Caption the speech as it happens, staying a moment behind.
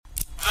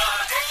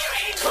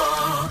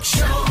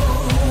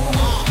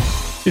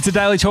It's a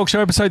Daily Talk Show,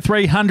 episode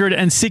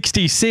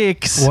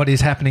 366. What is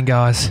happening,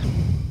 guys?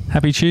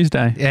 Happy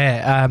Tuesday.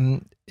 Yeah,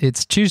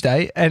 it's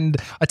Tuesday, and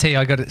I tell you,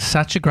 I got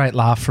such a great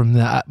laugh from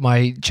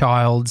my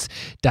child's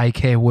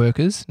daycare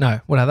workers. No,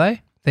 what are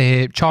they?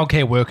 They're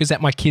childcare workers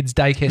at my kid's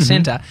daycare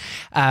centre.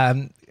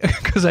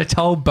 Because I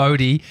told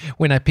Bodie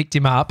when I picked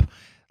him up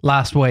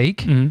last week,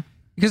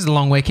 because it's a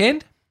long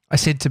weekend, I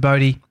said to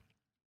Bodie,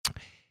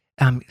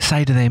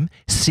 say to them,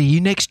 see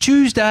you next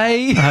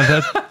Tuesday.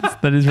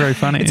 That is very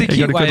funny. It's a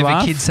cute way of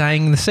a kid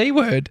saying the C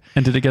word.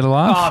 And did it get a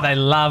laugh? Oh, they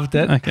loved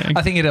it. Okay.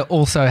 I think it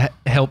also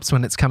helps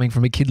when it's coming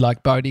from a kid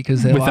like Bodie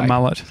because they're With like, a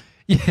mullet.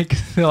 Yeah,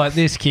 because they're like,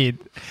 this kid,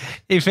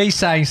 if he's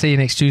saying see you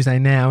next Tuesday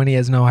now and he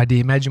has no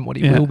idea, imagine what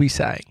he will be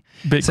saying.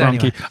 Bit So gronky.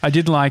 anyway. I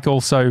did like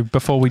also,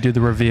 before we do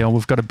the reveal,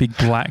 we've got a big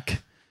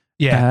black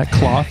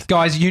cloth.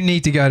 Guys, you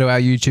need to go to our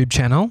YouTube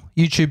channel,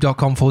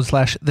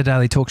 youtube.com/The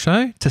Daily Talk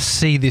Show to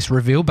see this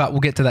reveal, but we'll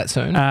get to that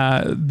soon.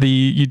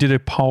 You did a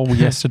poll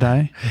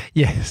yesterday.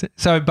 Yes.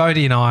 So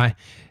Bodie and I,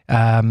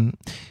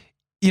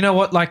 you know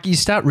what, like you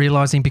start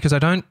realising because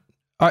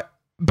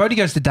Bodie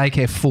goes to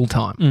daycare full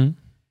time.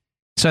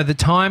 So the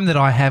time that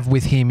I have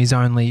with him is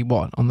only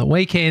on the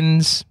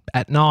weekends,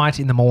 at night,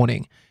 in the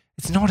morning.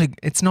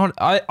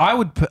 I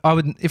would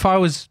if I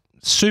was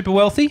super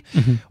wealthy,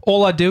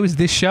 all I do is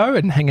this show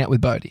and hang out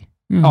with Bodie.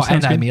 And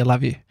good. Amy, I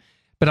love you.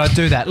 But I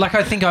do that. Like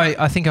I think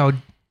I would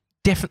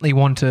definitely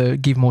want to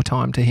give more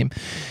time to him.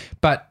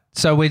 But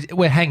so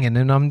we're hanging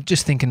and I'm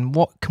just thinking,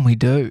 what can we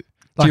do?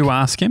 Do you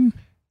ask him?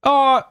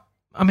 Oh,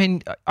 I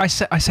mean, I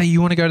say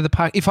you want to go to the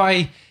park. If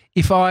I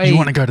You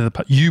want to go to the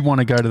park. You want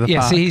to go to the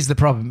park. See, here's the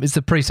problem. It's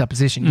the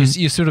presupposition.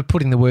 You're sort of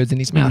putting the words in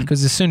his mouth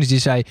because as soon as you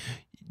say,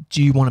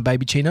 do you want a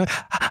baby chino?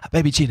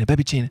 Baby chino.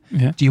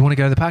 Yeah. Do you want to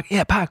go to the park?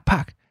 Yeah,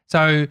 park.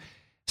 So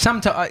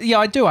sometimes,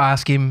 I do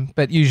ask him,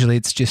 but usually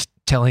it's just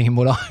telling him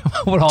what I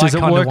kind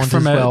of want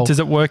as well. Does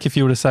it work if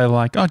you were to say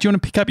like, oh, do you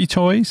want to pick up your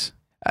toys?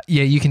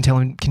 Yeah, you can tell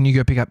him, can you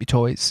go pick up your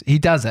toys? He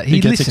does it. He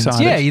gets listens.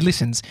 excited. Yeah, he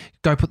listens.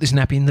 Go put this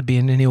nappy in the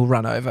bin and he'll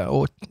run over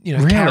or,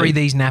 Really? carry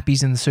these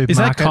nappies in the supermarket. Is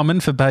that common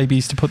for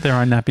babies to put their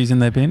own nappies in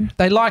their bin?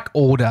 They like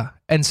order.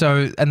 And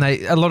so,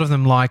 a lot of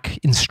them like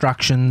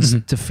instructions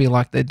to feel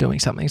like they're doing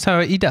something.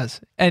 So he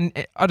does. And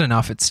I don't know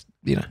if it's,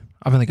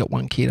 I've only got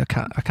one kid. I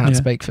can't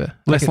speak for.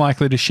 Less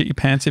likely to shit your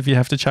pants if you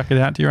have to chuck it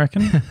out, do you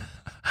reckon?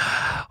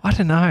 I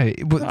don't know.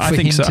 I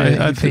think so.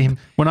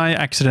 When I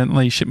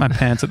accidentally shit my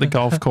pants at the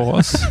golf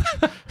course,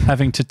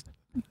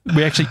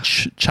 we actually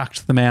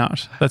chucked them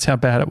out. That's how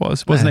bad it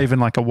was. It wasn't even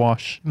like a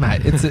wash.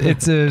 Mate,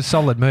 it's a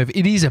solid move.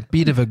 It is a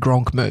bit of a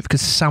Gronk move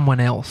because someone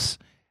else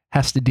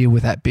has to deal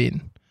with that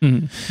bin.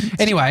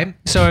 Anyway,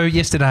 so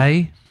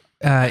yesterday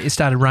it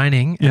started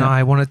raining and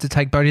I wanted to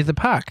take Bodie to the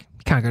park.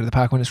 You can't go to the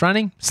park when it's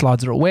raining.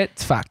 Slides are all wet.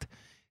 It's fucked.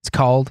 It's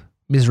cold,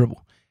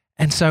 miserable.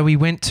 And so we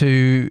went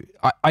to,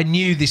 I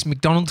knew this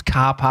McDonald's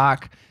car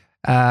park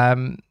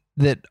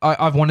that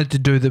I've wanted to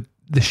do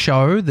the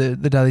show, the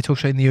Daily Talk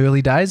Show in the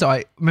early days.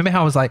 I remember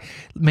how I was like,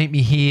 meet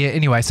me here.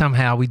 Anyway,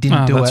 somehow we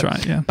didn't do it. That's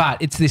right, yeah.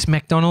 But it's this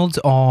McDonald's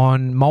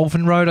on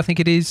Malvern Road, I think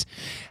it is,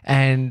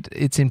 and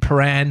it's in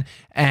Paran,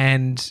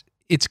 and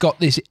it's got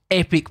this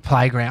epic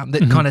playground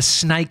that kind of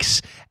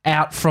snakes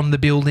out from the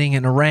building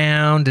and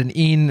around and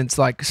in. It's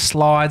like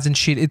slides and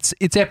shit.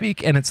 It's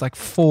epic and it's like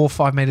 4 or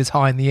 5 meters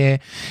high in the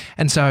air.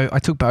 And so I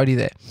took Bodie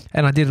there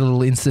and I did a little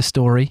Insta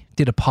story,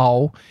 did a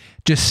poll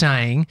just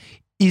saying,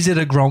 is it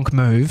a Gronk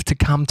move to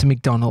come to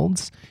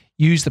McDonald's,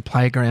 use the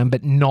playground,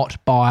 but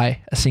not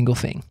buy a single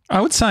thing?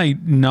 I would say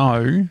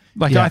no.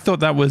 I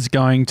thought that was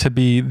going to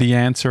be the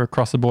answer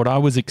across the board. I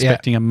was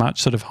expecting a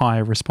much sort of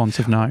higher response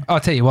of no. I'll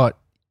tell you what.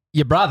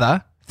 Your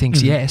brother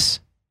thinks yes.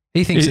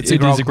 He thinks it's a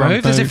Gronk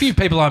move. There's a few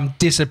people I'm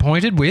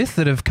disappointed with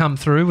that have come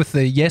through with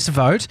the yes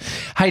vote.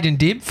 Hayden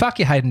Dibb. Fuck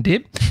you, Hayden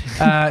Dibb.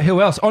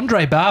 Who else?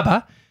 Andre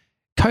Barber.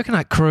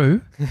 Coconut Crew.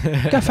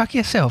 Go fuck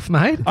yourself,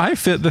 mate.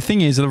 The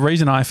thing is, the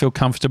reason I feel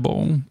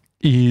comfortable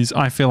is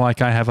I feel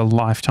like I have a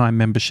lifetime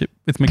membership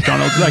with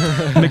McDonald's.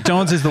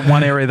 McDonald's is the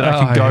one area that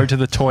I can go to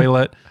the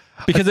toilet.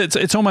 Because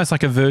it's almost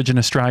like a Virgin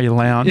Australia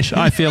lounge.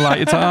 I feel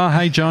like it's,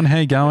 hey, John, how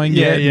you going?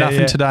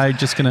 Nothing today,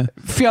 just going to...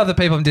 A few other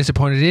people I'm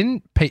disappointed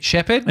in. Pete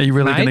Shepherd. Are you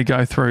really going to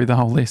go through the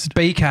whole list?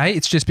 BK,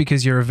 it's just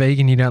because you're a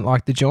vegan, you don't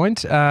like the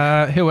joint.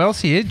 Who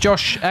else here?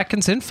 Josh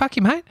Atkinson. Fuck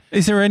you, mate.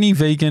 Is there any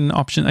vegan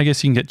option? I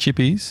guess you can get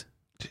chippies.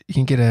 You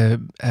can get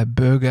a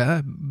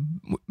burger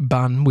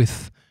bun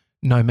with...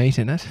 no meat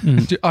in it.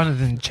 Other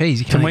than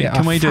cheese. Can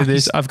we do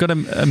this? I've got a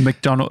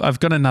McDonald's. I've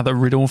got another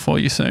riddle for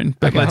you soon,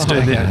 but let's do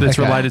this. That's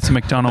related to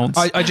McDonald's.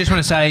 I just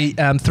want to say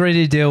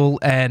 3D Dill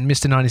and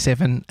Mr.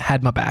 97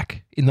 had my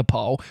back in the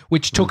poll,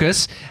 which took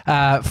us,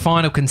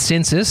 final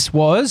consensus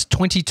was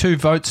 22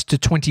 votes to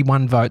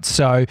 21 votes.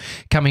 So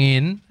coming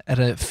in at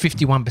a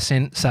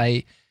 51%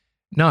 say,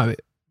 no,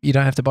 you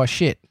don't have to buy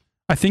shit.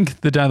 I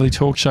think the Daily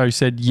Talk Show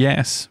said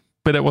yes,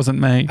 but it wasn't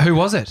me. Who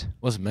was it?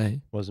 Wasn't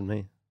me.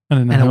 I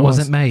don't know. And it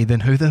wasn't me.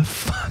 Then who the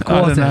fuck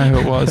was it? I don't know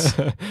who it was.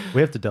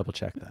 We have to double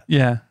check that.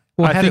 Yeah.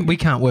 Well, we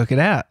can't work it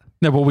out.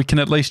 No, well, we can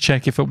at least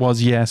check if it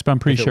was yes, but I'm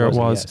pretty sure it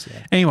was. Yes,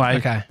 yeah. Anyway,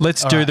 Okay.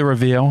 let's All do right. the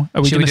reveal.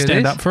 Are we Should going we to do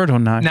stand this? up for it or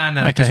no? No,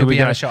 Okay, because here we'll we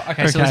be out go. of shot.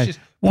 Okay, so let's just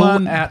pull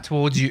One- out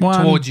towards you.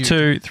 One, towards you.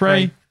 2,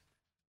 3.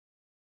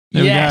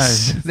 There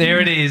Yes, we go. there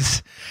it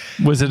is.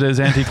 Was it as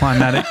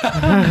anticlimactic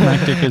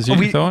as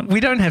you thought? We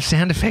don't have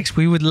sound effects.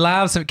 We would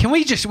love some. Can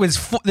we just?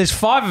 There's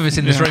 5 of us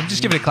in this room.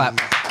 Just give it a clap.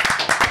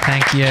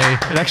 Thank you.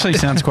 It actually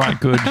sounds quite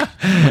good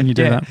when you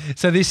do that.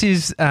 So this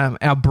is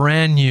our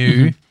brand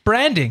new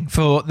branding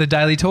for the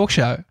Daily Talk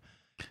Show.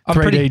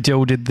 3D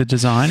Dill did the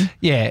design.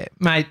 Yeah,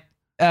 mate.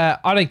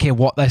 I don't care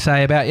what they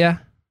say about you.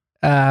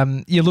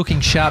 You're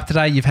looking sharp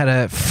today. You've had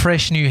a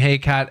fresh new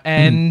haircut,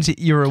 and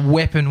you're a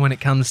weapon when it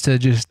comes to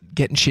just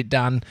getting shit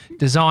done,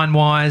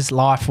 design-wise,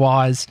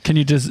 life-wise. Can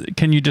you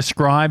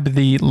describe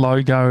the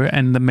logo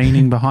and the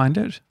meaning behind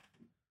it?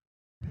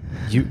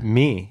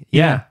 Me?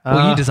 Yeah.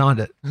 Well, you designed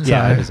it.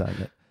 Yeah, I So- designed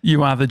it.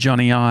 You are the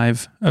Johnny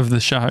Ive of the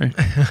show.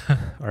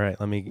 All right,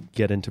 let me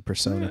get into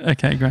persona.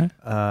 Okay, great.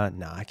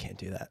 No, I can't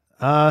do that.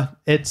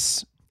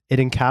 It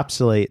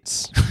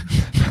encapsulates.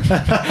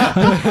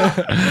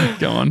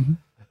 Go on.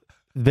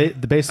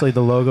 Basically,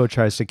 the logo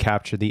tries to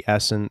capture the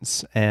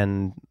essence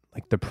and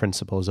like the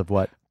principles of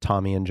what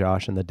Tommy and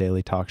Josh and the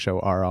Daily Talk Show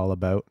are all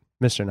about.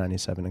 Mr.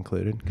 97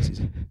 included, because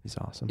he's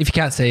awesome. If you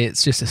can't see it,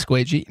 it's just a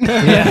squeegee.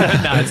 Yeah.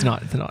 No, it's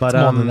not. It's not. But,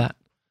 it's more than that.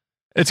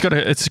 It's got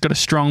a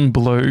strong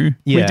blue.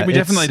 Yeah, we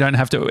definitely don't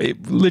have to.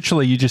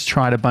 Literally, you just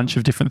tried a bunch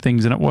of different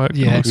things and it worked.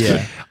 Yeah. It looks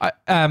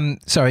good.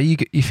 Sorry,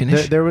 you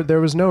finish. There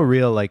was no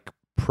real like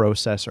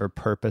process or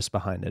purpose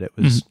behind it. It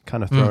was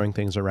kind of throwing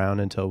things around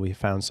until we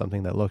found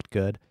something that looked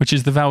good. Which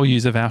is the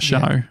values of our show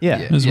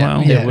as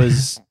well. Yeah.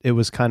 It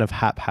was kind of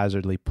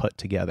haphazardly put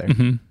together,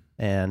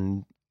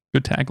 and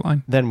Good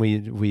tagline. then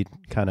we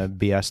kind of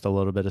BS'd a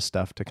little bit of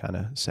stuff to kind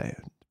of say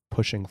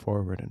pushing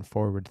forward and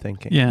forward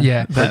thinking.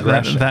 Yeah.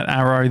 That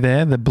arrow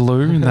there, the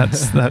blue,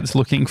 that's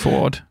looking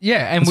forward.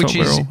 Yeah, and That's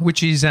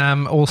which is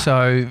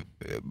also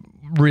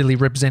really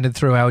represented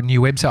through our new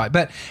website.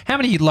 But how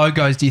many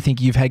logos do you think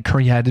you've had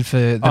created for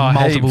the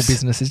multiple heaps.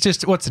 businesses?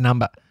 Just what's the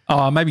number?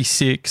 Oh, maybe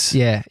 6.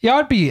 Yeah,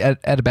 I'd be at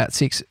about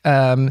 6.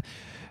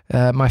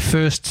 My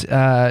first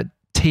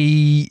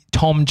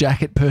Tom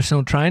jacket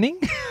personal training.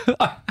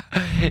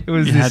 It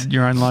was You had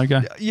your own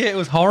logo. yeah, it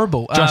was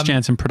horrible. Josh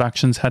Jansen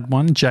Productions had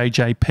one.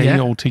 JJP Yeah.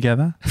 all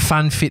together.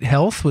 Fun Fit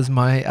Health was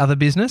my other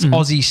business.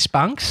 Aussie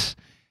Spunks.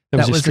 That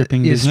was your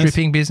stripping business.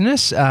 Stripping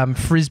business.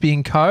 Frisbee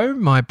and Co,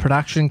 my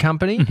production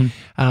company,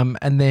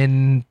 and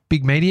then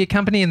Big Media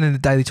Company, and then the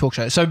Daily Talk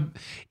Show. So,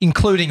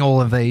 including all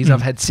of these,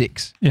 I've had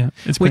 6. Yeah,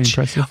 it's pretty Which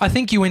impressive. I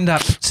think you end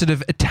up sort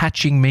of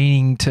attaching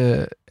meaning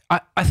to.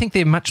 I think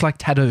they're much like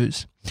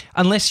tattoos,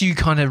 unless you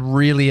kind of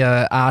really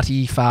are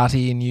arty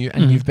farty and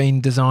you've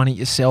been designing it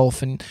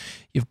yourself and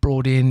you've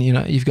brought in,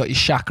 you've got your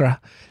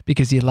chakra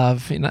because you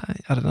love,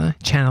 I don't know,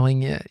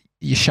 channeling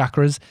your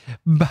chakras.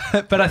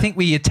 But I think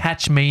we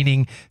attach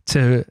meaning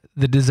to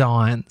the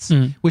designs,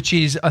 which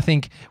is, I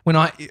think, when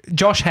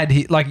Josh had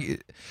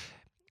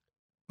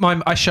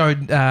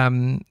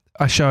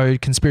I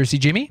showed Conspiracy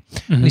Jimmy,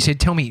 and he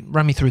said,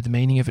 run me through the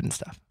meaning of it and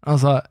stuff. I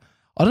was like,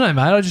 I don't know,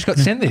 mate. I just got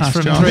sent this Ask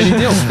from Josh. 3D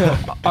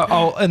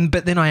Dill.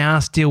 But then I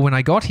asked Dill when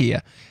I got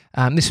here.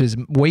 This was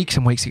weeks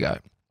and weeks ago,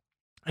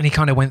 and he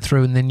kind of went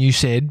through. And then you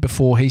said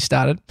before he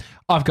started,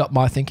 "I've got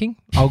my thinking.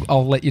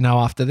 I'll let you know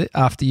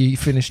after you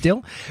finish,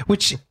 Dill."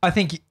 Which I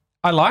think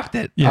I liked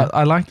it. Yeah.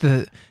 I liked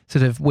the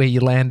sort of where you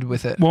landed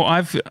with it. Well,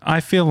 I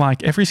feel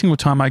like every single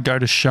time I go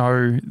to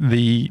show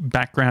the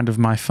background of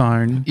my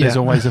phone, there's Yeah.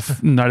 always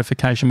a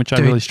notification, which I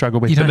Dude, really struggle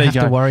with. You But don't there have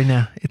you to go. worry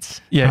now. It's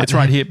It's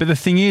right here. But the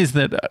thing is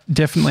that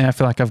definitely I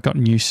feel like I've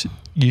gotten used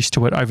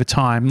to it over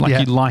time. Like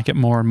you like it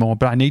more and more.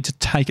 But I need to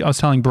take it. I was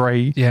telling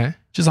Bree, Yeah.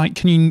 just like,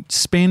 can you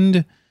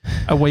spend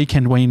a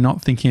weekend where you're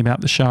not thinking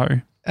about the show?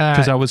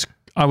 Because I was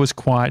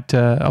quite,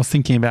 I was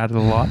thinking about it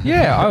a lot.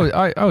 Yeah,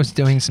 I was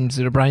doing some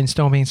sort of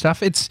brainstorming and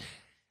stuff.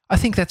 I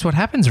think that's what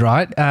happens,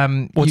 right?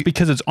 Well, it's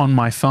because it's on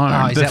my phone.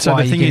 Oh, is that So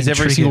why the you're thing is, getting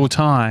every triggered? single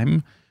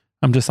time,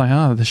 I'm just like,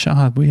 the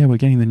show, we're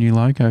getting the new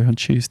logo on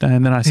Tuesday.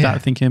 And then I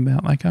start thinking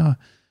about like,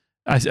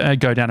 I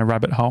go down a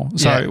rabbit hole.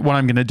 So what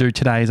I'm going to do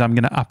today is I'm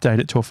going to update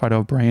it to a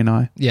photo of Bree and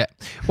I. Yeah.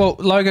 Well,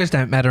 logos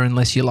don't matter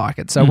unless you like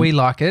it. So we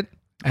like it,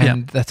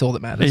 and that's all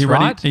that matters, Are you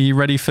right? ready? Are you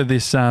ready for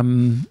this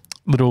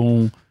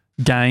little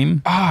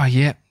game? Oh,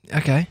 yeah.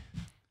 Okay.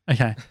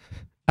 Okay.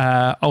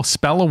 I'll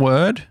spell a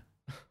word,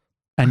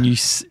 and you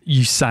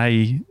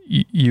say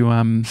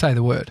you Say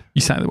the word.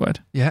 you say the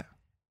word. Yeah.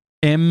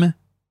 M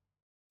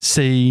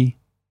C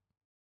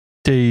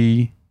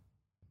D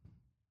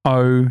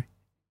O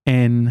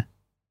N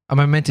Am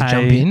I meant to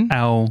jump in? A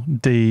L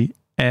D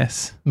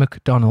S.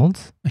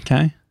 McDonald's.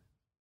 Okay.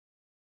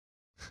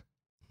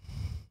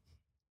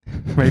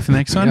 Ready for the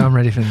next one? Yeah, I'm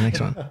ready for the next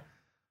one.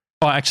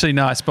 Oh, actually,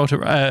 no, I spelled it.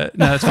 No,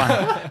 that's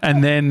fine.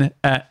 And then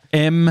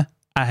M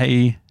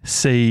A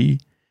C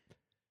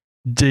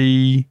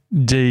D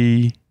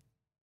D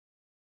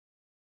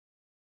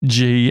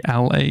G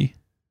L E.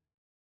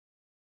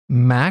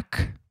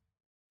 Mac.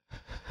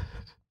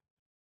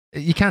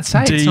 You can't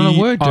say it. It's not a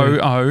word, dude.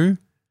 D-O-O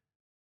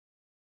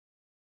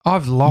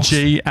I've lost.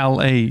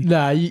 GLE.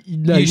 Nah, you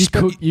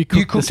cooked it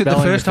the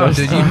first time,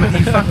 dude. You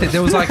fucked it.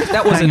 There was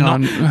that was Hang a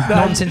on.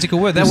 nonsensical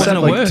word. That wasn't a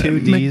like word. 2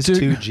 D's,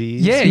 2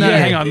 G's. Yeah, No, yeah.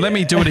 hang on. Let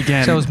me do it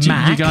again. So it was You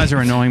Mac. guys are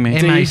annoying me.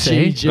 MAC.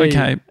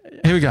 Okay,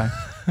 here we go.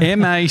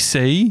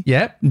 MAC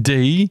Yep.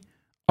 DOOGLE.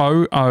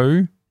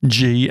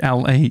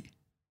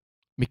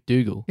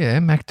 McDougal. Yeah,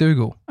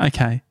 MacDougal.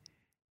 Okay.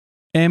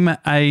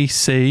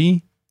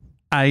 MACHINE.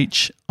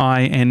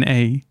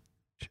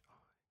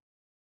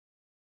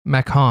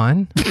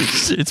 Macine.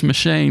 It's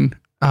machine.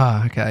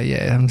 Oh, okay.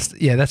 Yeah.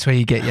 Yeah, that's where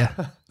you get you.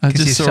 I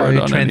Because just you're saw it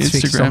so on an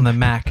transfixed on Instagram. the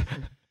Mac.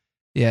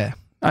 Yeah.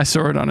 I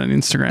saw it on an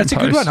Instagram That's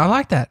post. a good one. I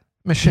like that.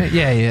 Machine.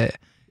 Yeah, yeah.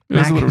 It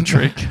was a little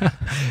trick.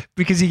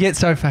 Because you get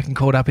so fucking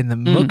caught up in the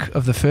look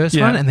of the first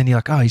Yeah. one, and then you're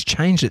like, oh, he's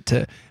changed it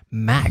to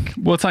Mac.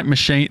 Well, it's like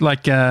machine,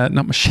 like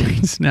not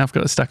machines. Now I've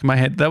got it stuck in my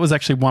head. That was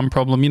actually one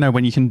problem. You know,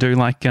 when you can do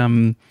like,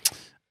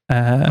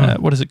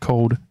 what is it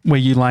called? Where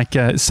you like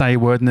say a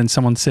word and then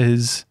someone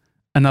says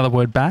another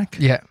word back.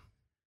 Yeah.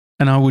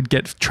 And I would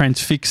get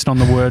transfixed on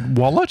the word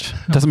wallet.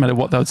 Doesn't matter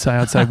what they would say.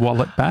 I'd say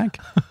wallet back.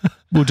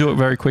 We'll do it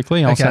very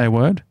quickly. I'll Okay. say a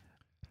word.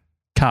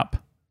 Cup.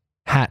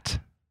 Hat.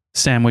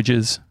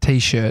 Sandwiches.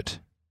 T-shirt.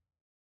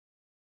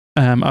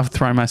 I've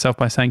thrown myself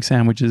by saying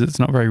sandwiches. It's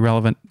not very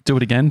relevant. Do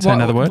it again. Say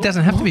another It word.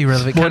 doesn't have to be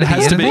relevant. Well, it Can't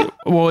has to edited?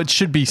 be. Well, it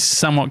should be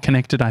somewhat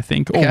connected, I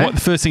think. Or Okay. what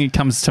the first thing that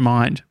comes to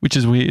mind, which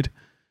is weird.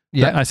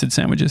 Yeah. I said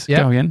sandwiches. Yep.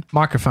 Go again.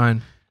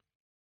 Microphone.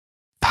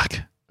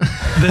 Fuck.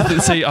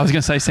 See, I was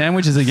going to say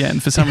sandwiches again.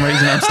 For some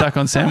reason, I'm stuck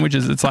on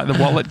sandwiches. It's like the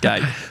wallet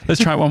gate.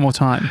 Let's try it one more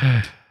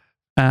time.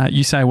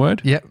 You say a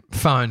word. Yep.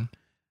 Phone.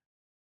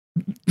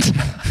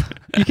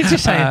 You can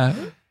just say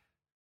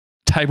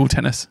table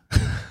tennis.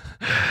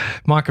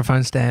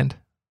 microphone stand.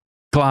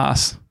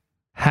 Glass.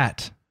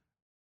 Hat.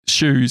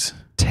 Shoes.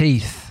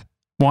 Teeth.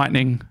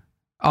 Whitening.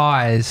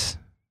 Eyes.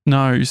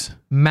 Nose.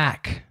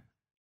 Mac.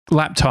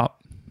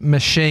 Laptop.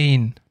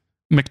 Machine.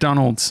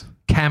 McDonald's.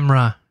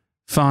 Camera.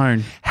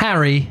 Phone.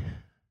 Harry.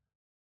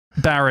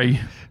 Barry.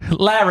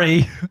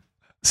 Larry.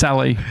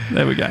 Sally.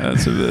 There we go.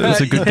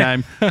 That's a good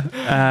game.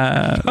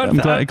 I'm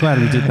glad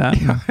we did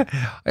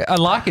that. I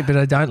like it, but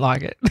I don't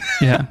like it.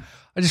 Yeah.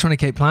 I just want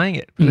to keep playing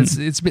it, but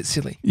it's a bit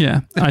silly.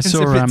 Yeah. I It's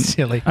saw a bit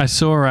silly. I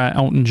saw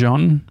Elton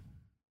John,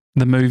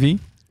 the movie,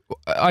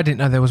 I didn't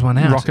know there was one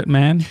out. Rocket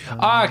Man.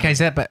 Oh, okay.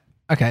 So that, but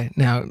okay.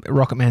 Now,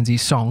 Rocket Man's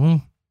his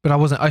song, but I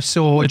wasn't. I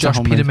saw It's a Josh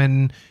whole movie.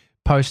 Peterman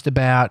post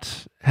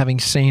about having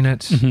seen it.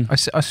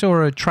 Mhm. I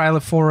saw a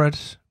trailer for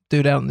it.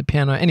 Dude out on the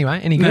piano.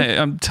 Anyway, any good?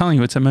 No, I'm telling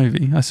you, it's a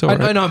movie. I saw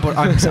it. I know, but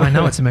I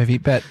know it's a movie,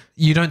 but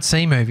you don't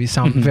see movies,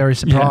 so I'm Mhm. very Yeah.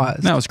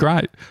 surprised. No, it was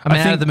great. I mean, I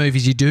out think- of the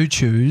movies you do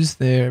choose,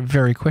 they're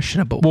very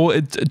questionable. Well,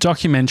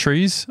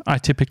 documentaries I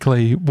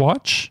typically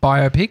watch.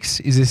 Biopics,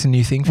 is this a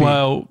new thing for you?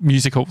 Well,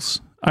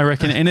 musicals. I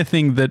reckon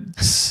anything that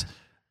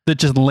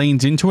just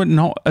leans into it,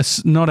 not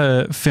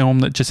a film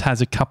that just has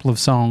a couple of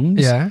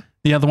songs. Yeah.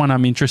 The other one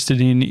I'm interested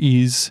in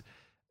is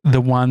the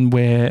one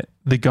where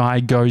the guy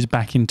goes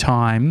back in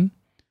time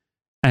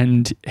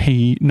and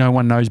no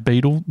one knows the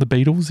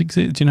Beatles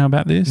exist. Do you know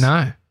about this?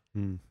 No.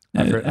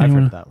 I've heard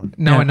anyone? of that one.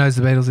 No Yeah. one knows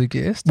the Beatles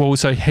exist. Well,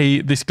 so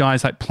this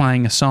guy's like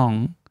playing a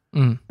song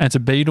Mm. and it's a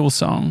Beatles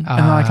song. And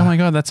they're like, Ah. oh my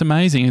God, that's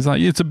amazing. He's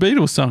like, it's a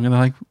Beatles song. And they're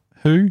like,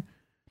 who?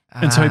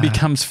 And so he Ah.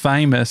 becomes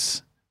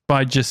famous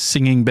by just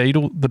singing the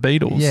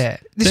Beatles. Yeah.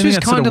 This Don't you was think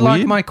that's sort kind of of like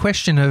weird? my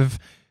question of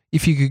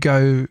if you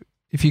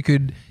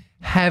could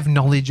have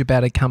knowledge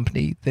about a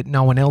company that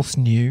no one else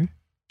knew,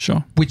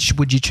 Sure. which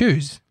would you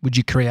choose? Would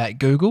you create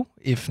Google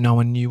if no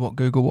one knew what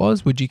Google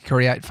was? Would you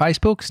create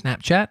Facebook,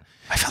 Snapchat?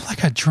 I felt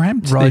like I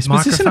dreamt Rode this.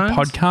 Was this in a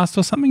microphones? podcast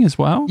or something as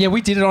well? Yeah,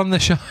 we did it on the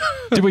show.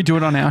 Did we do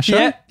it on our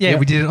show? Yeah,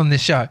 we did it on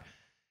this show.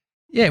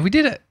 Yeah, we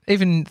did it.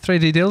 Even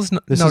 3D deals.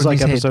 This not is in like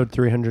his head. episode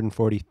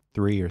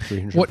 343 or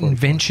 344. What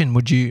invention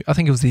would you? I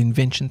think it was the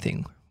invention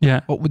thing.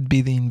 Yeah. What would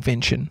be the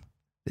invention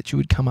that you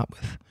would come up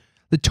with?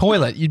 The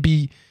toilet. You'd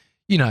be,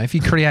 if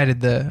you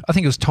created I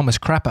think it was Thomas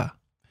Crapper.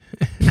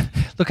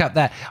 Look up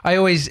that.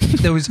 There was,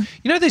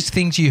 those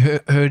things you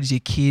heard as a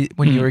kid,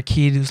 when you were a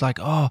kid, it was like,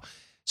 oh.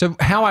 So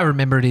how I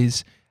remember it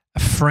is a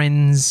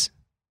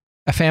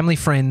family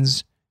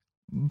friend's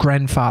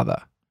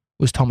grandfather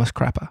was Thomas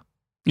Crapper.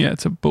 Yeah,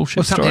 it's a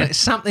bullshit Or story.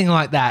 something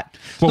like that.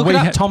 Well, Look we it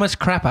up, had- Thomas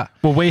Crapper.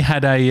 Well, we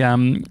had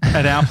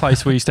at our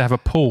place, we used to have a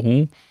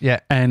pool. Yeah.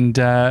 And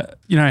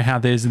you know how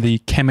there's the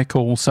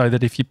chemical so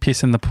that if you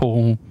piss in the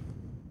pool,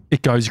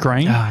 it goes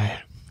green?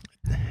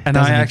 And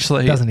I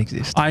actually doesn't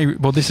exist.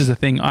 Well, this is the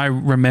thing. I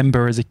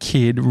remember as a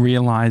kid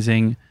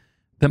realizing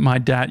that my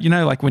dad,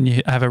 like when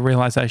you have a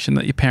realization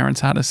that your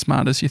parents aren't as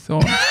smart as you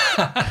thought.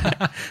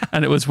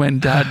 And it was when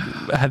Dad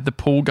had the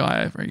pool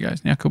guy over. He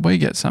goes, now could we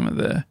get some of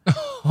the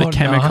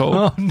chemical?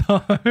 No.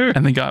 Oh, no.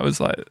 And the guy was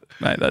like,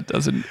 mate, that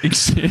doesn't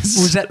exist.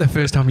 Was that the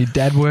first time your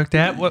dad worked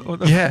out? What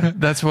the Yeah,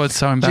 that's what's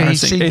so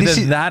embarrassing. see, this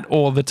Either is- that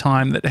or the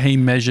time that he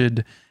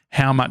measured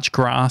how much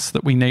grass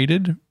that we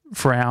needed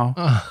for our...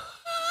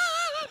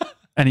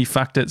 And he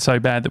fucked it so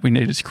bad that we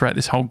needed to create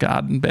this whole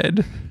garden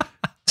bed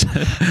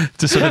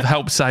to sort of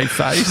help save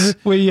face.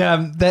 We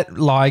that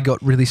lie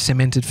got really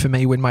cemented for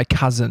me when my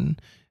cousin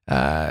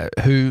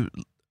who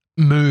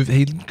moved.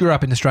 He grew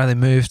up in Australia,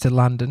 moved to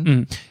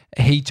London.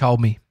 He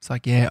told me, it's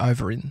like, yeah,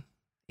 over in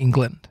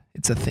England,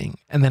 it's a thing.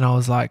 And then I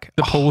was like,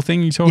 The pool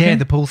thing you talking? yeah,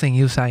 the pool thing.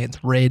 He was saying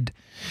it's red.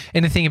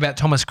 Anything about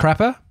Thomas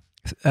Crapper,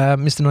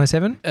 Mr.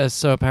 97?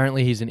 So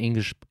apparently he's an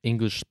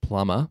English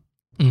plumber.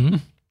 Mm-hmm.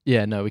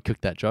 Yeah, no, we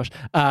cooked that, Josh.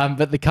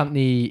 But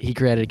he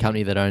created a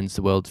company that owns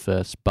the world's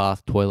first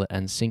bath, toilet,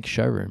 and sink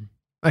showroom.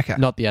 Okay.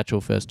 Not the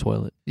actual first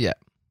toilet.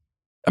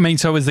 I mean,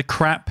 so is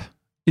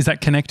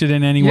that connected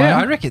in any way? Yeah,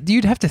 I reckon.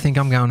 You'd have to think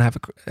I'm going to have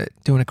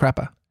doing a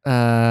crapper.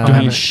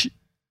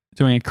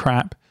 Doing a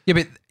crap. Yeah,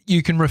 but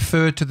you can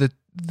refer to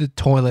the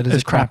toilet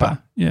as a crapper.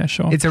 Yeah,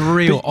 sure. It's a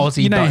real But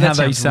Aussie. you know dog. how That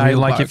they sounds say, real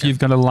like, if bogan. you've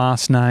got a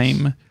last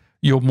name,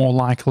 you're more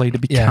likely to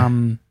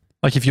become,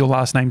 like, if your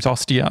last name's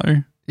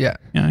Osteo, Yeah.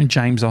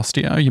 James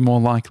Osteo, you're more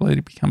likely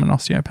to become an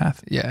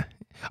osteopath. Yeah.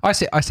 I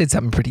said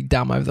something pretty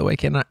dumb over the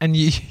weekend, and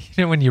you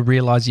know when you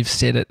realise you've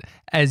said it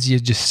as you're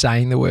just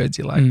saying the words,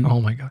 you're like,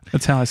 oh my God.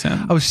 That's how I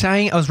sound. I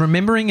was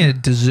remembering a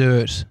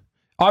dessert.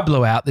 I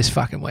blew out this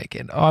fucking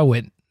weekend.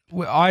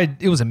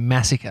 It was a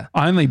massacre.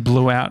 I only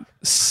blew out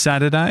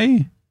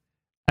Saturday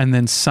and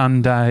then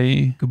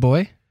Sunday. Good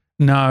boy.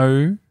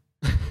 No,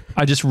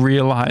 I just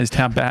realised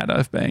how bad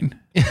I've been.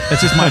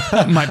 It's just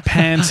my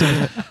pants.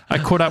 I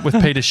caught up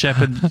with Peter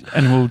Shepherd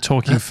and we were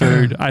talking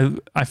food.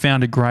 I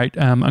found a great.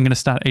 I'm going to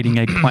start eating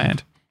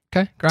eggplant.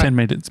 Okay, great. 10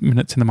 minutes in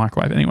the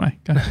microwave anyway.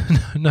 Go.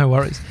 No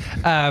worries.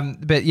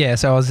 But yeah,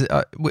 so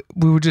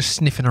we were just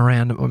sniffing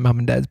around at my mum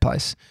and dad's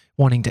place,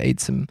 wanting to eat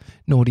some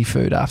naughty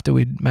food after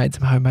we'd made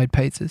some homemade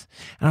pizzas,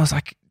 and I was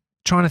like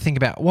trying to think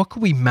about what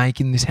could we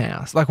make in this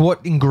house, like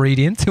what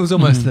ingredients. It was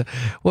almost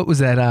what was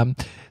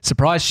that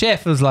surprise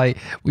chef. It was like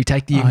we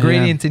take the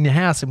ingredients in your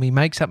house and we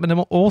make something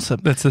awesome.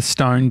 That's the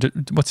Stone.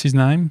 What's his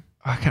name?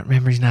 I can't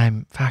remember his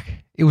name. Fuck.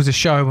 It was a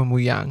show when we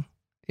were young.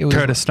 It was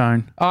Curtis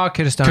Stone. Oh,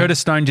 Curtis Stone. Curtis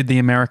Stone did the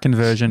American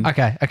version.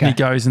 Okay. And he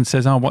goes and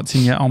says, "Oh, what's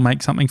in your? I'll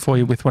make something for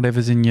you with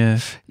whatever's in your."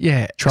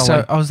 Yeah. trolley."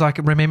 So I was like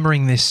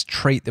remembering this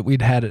treat that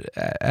we'd had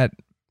at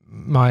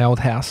my old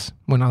house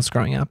when I was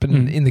growing up,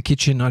 and in the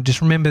kitchen, I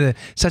just remember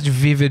such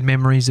vivid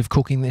memories of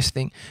cooking this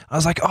thing. I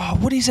was like, "Oh,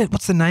 what is it?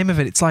 What's the name of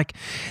it?" It's like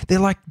they're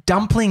like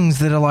dumplings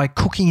that are like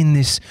cooking in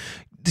this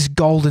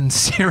golden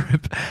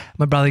syrup.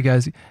 My brother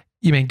goes,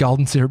 "You mean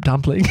golden syrup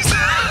dumplings?"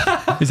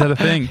 Is that a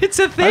thing? It's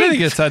a thing. I don't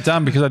think it's that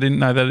dumb because I didn't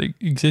know that it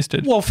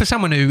existed. Well, for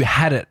someone who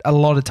had it a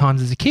lot of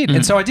times as a kid.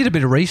 And so I did a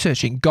bit of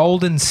researching.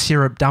 Golden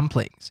syrup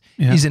dumplings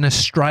is an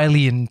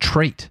Australian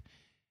treat.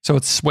 So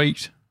it's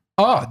sweet.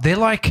 Oh, they're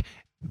like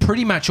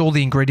pretty much all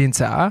the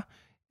ingredients are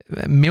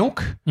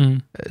milk,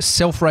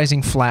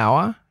 self-raising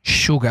flour,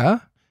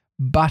 sugar,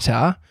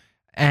 butter,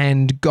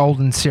 and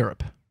golden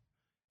syrup.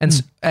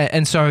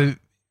 And so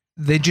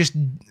they're just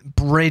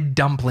bread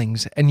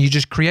dumplings, and you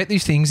just create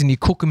these things and you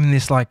cook them in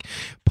this like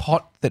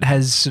pot that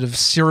has sort of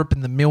syrup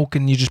and the milk,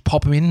 and you just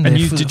pop them in. And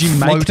did you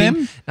make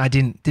them? I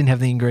didn't have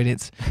the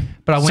ingredients,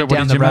 but I went So what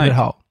down did the you rabbit make?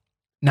 hole.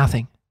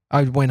 Nothing.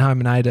 I went home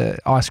and ate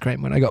ice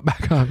cream when I got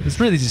back home. It was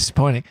really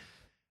disappointing.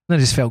 I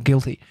just felt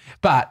guilty.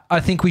 But I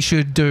think we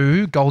should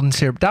do golden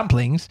syrup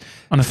dumplings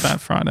On a Fat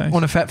Friday.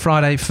 on a Fat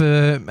Friday for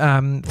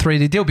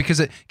 3D deal, because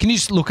can you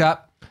just look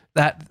up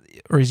that,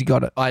 or has he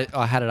got it?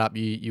 I had it up.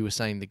 You were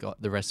saying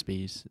the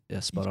recipes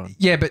spot on.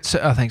 Yeah, but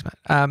thanks,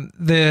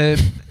 mate.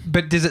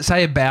 But does it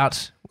say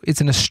about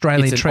it's an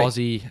Australian It's an treat?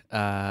 Aussie.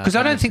 Because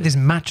I don't think there's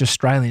much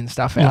Australian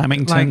stuff out.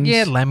 Lamingtons. Like,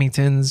 yeah,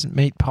 lamingtons,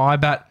 meat pie,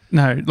 but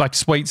No, like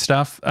sweet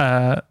stuff.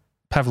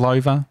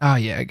 Pavlova. oh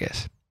yeah, I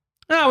guess.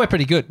 Oh, we're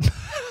pretty good.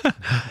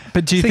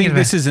 But do you Thinking think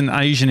this is an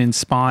Asian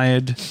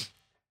inspired?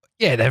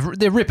 Yeah,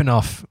 they're ripping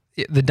off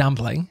the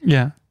dumpling.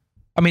 Yeah.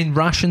 I mean,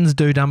 Russians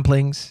do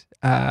dumplings.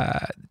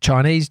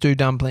 Chinese do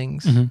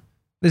dumplings. Mm-hmm.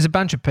 There's a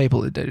bunch of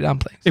people that do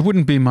dumplings. It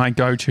wouldn't be my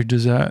go-to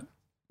dessert.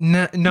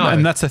 No,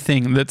 And that's the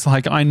thing. That's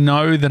like, I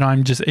know that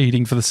I'm just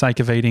eating for the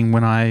sake of eating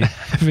when I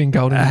having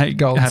golden having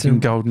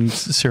syrup. golden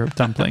syrup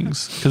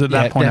dumplings. Because at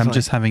that Yeah, point, definitely. I'm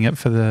just having it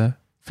for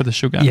the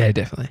sugar. Yeah,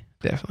 definitely.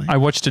 I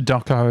watched a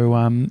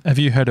doco. Have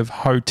you heard of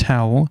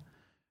Hotel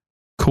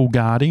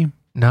Coolgardie?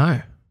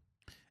 No.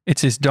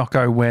 It's this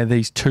doco where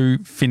these two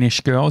Finnish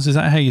girls, is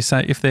that how you say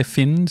it? If they're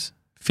Finns?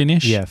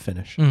 Finnish? Yeah,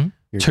 finish.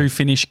 Mm-hmm. Two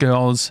Finnish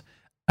girls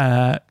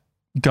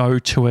go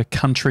to a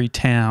country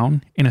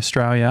town in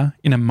Australia,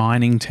 in a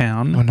mining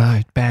town, Oh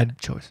no, bad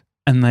choice.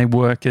 and they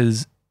work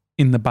as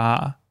in the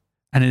bar,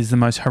 and it is the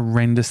most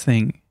horrendous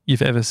thing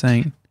you've ever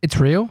seen. It's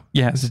real?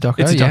 Yes, It's a doco,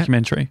 it's a yeah.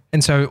 documentary.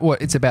 And so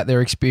what, it's about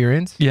their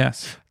experience?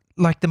 Yes.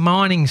 Like the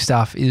mining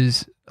stuff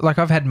is, like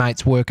I've had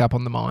mates work up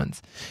on the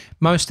mines.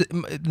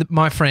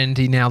 My friend,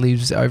 he now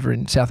lives over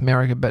in South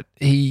America, but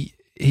he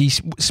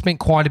spent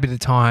quite a bit of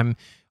time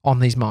on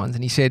these mines,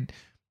 and he said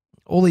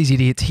all these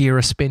idiots here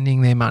are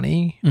spending their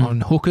money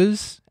on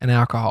hookers and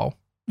alcohol.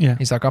 Yeah.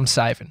 He's like, I'm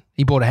saving.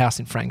 He bought a house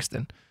in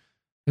Frankston.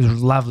 It was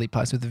a lovely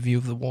place with a view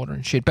of the water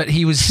and shit, but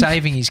he was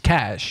saving his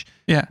cash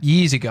Yeah.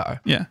 years ago.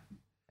 Yeah.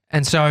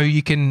 And so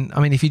you can,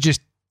 I mean, if you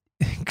just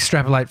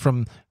extrapolate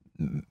from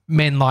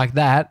men like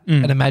that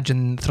and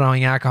imagine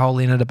throwing alcohol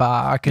in at a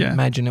bar. I can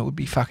imagine it would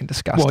be fucking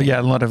disgusting. Well, yeah,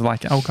 a lot of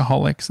like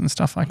alcoholics and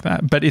stuff like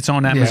that. But it's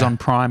on Amazon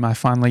Prime. I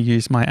finally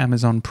used my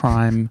Amazon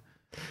Prime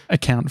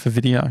account for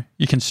video.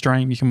 You can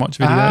stream, you can watch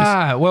videos.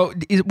 Ah, well,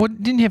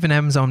 didn't you have an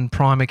Amazon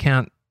Prime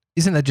account?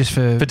 Isn't that just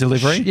for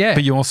delivery? Yeah.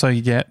 But you also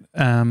get,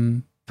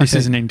 this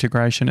is an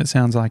integration, it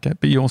sounds like it,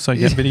 but you also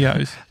get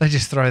videos. They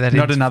just throw that in.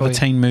 Not another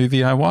teen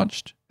movie I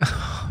watched.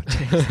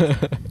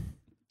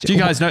 Do you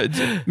guys know,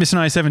 Mr.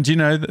 97, do you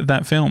know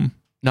that film?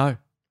 No.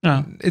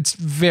 No. It's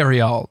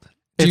very old.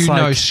 Do It's you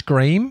know like-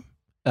 Scream?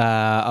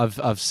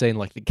 I've seen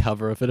like the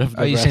cover of it. I've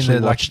Oh, you've never seen the actually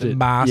like watched the it.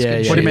 mask? and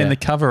What do you shit? mean, the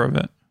cover of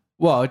it?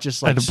 Well,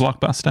 just like At a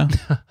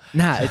Blockbuster?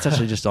 nah, it's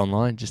actually just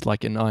online, just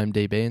like an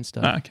IMDb and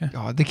stuff. Oh, okay.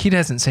 Oh, the kid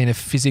hasn't seen a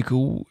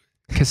physical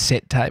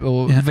cassette tape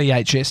or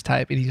VHS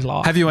tape in his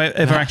life. Have you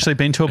ever actually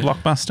been to a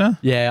Blockbuster?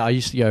 Yeah, I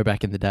used to go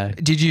back in the day.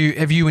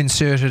 Have you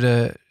inserted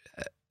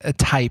a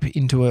tape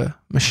into a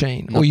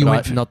machine, Not, or you that,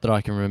 went? I, not that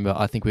I can remember.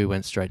 I think we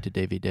went straight to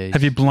DVDs.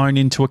 Have you blown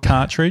into a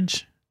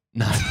cartridge?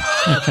 No.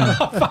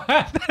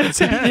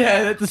 That's it.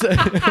 Yeah, that's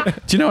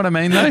Do you know what I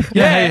mean, though?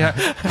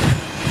 Yeah.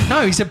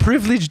 No, he's a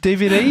privileged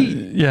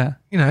DVD. Yeah.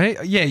 You know,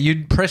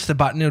 you'd press the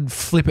button, it would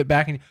flip it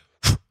back, and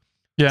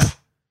Yeah.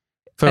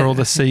 For all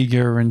the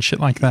Sega and shit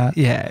like that.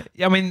 yeah.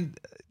 I mean,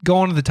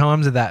 gone are the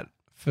times of that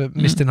for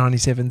Mr.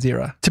 97's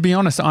era. To be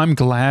honest, I'm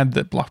glad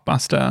that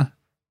Blockbuster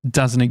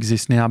doesn't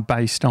exist now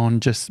based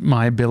on just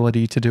my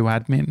ability to do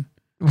admin.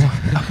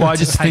 Well, I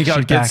just think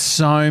I'd get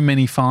so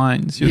many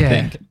fines, you'd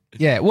think.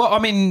 Yeah. Well, I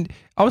mean,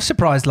 I was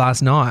surprised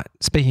last night,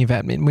 speaking of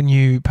admin, when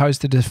you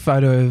posted a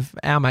photo of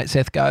our mate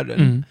Seth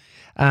Godin.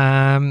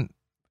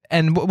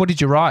 And what did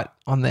you write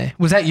on there?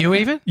 Was that you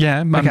even?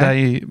 Yeah,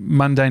 Monday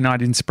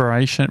night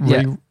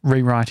inspiration,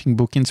 rewriting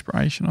book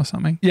inspiration or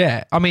something.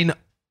 Yeah. I mean,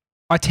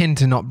 I tend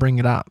to not bring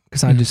it up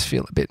because I just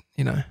feel a bit,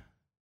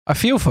 I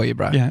feel for you,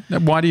 bro. Yeah.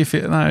 Why do you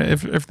feel? No,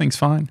 everything's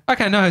fine.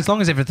 Okay, no, as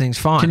long as everything's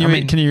fine.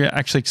 Can you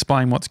actually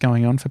explain what's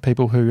going on for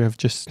people who have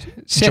just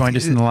joined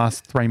us in the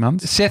last 3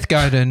 months? Seth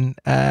Godin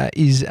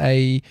is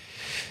a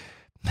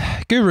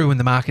guru in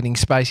the marketing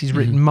space. He's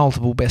written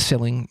multiple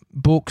best-selling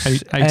books.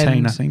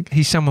 18, I think.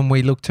 He's someone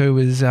we look to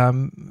as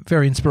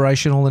very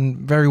inspirational and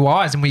very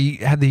wise. And we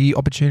had the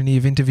opportunity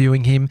of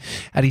interviewing him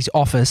at his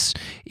office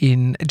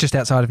in just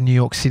outside of New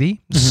York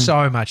City.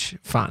 So much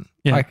fun.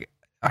 Yeah. Like,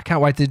 I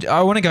can't wait to.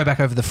 I want to go back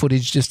over the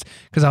footage just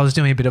because I was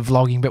doing a bit of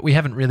vlogging, but we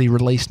haven't really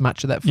released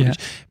much of that footage.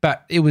 Yeah.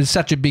 But it was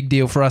such a big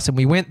deal for us, and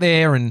we went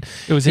there and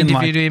It was in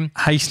interviewed like him.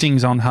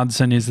 Hastings on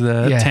Hudson is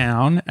the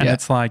town, and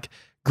it's like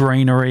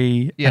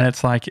greenery, and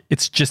it's like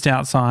it's just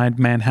outside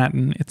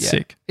Manhattan. It's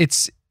sick.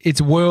 It's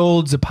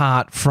worlds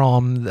apart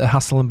from the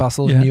hustle and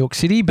bustle of New York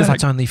City, but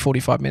it's only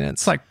 45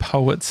 minutes. It's like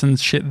poets and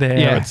shit there.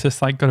 Yeah. It's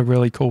just like got a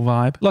really cool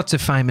vibe. Lots of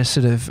famous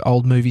sort of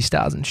old movie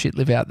stars and shit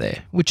live out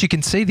there, which you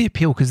can see the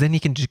appeal because then you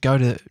can just go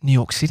to New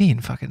York City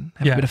and fucking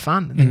have a bit of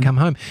fun and then come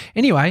home.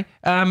 Anyway,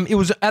 it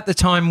was at the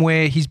time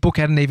where his book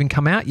hadn't even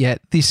come out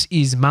yet. This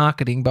is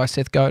Marketing by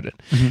Seth Godin.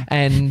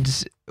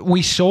 And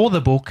we saw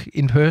the book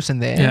in person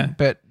there,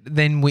 but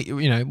then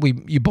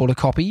you bought a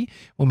copy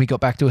when we got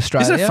back to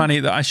Australia. Isn't it funny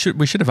that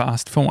we should have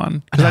asked for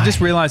one? Because I just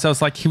realised I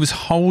was like, he was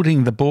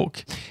holding the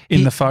book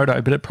in the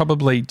photo, but it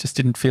probably just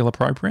didn't feel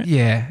appropriate.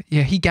 Yeah.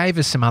 He gave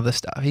us some other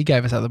stuff. He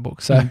gave us other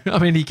books. So I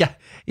mean,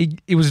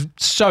 he was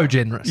so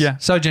generous. Yeah,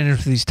 so generous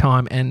with his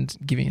time and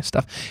giving us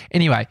stuff.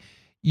 Anyway,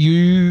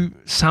 you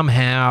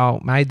somehow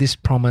made this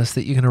promise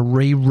that you're going to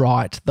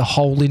rewrite the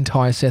whole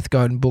entire Seth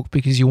Godin book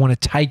because you want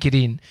to take it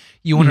in.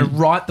 You want to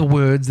write the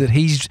words that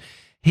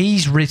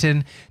he's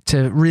written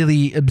to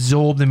really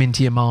absorb them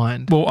into your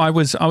mind. Well, I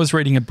was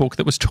reading a book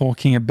that was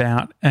talking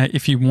about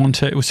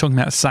it was talking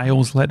about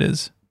sales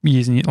letters,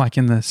 using it like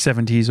in the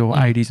 70s or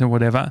 80s or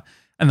whatever,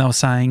 and they were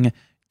saying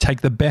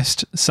take the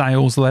best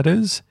sales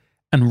letters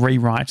and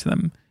rewrite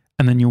them,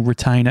 and then you'll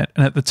retain it.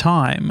 And at the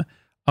time,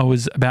 I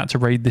was about to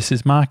read This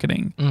Is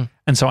Marketing,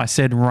 and so I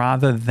said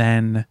rather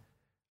than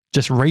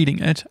just reading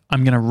it,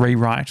 I'm going to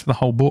rewrite the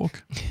whole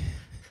book.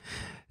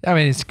 I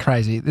mean, it's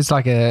crazy. It's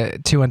like a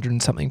 200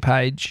 and something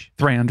page.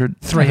 300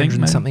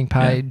 and something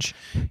page.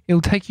 Yeah.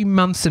 It'll take you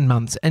months and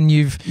months, and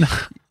you've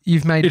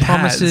made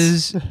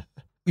promises.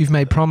 You've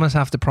made promise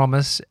after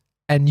promise,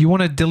 and you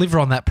want to deliver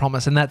on that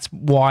promise, and that's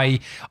why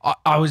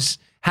I was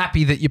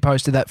happy that you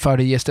posted that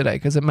photo yesterday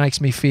because it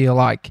makes me feel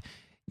like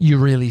you're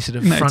really sort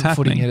of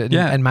front-footing it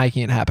and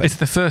making it happen. It's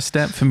the first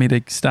step for me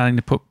to starting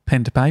to put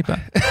pen to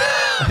paper.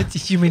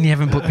 You mean you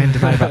haven't put pen to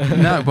paper?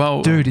 No,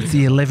 well, dude, it's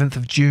the 11th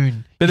of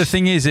June. But the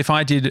thing is, if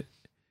I did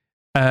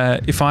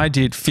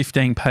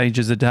 15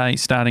 pages a day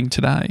starting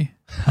today,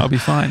 I'll be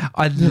fine.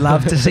 I'd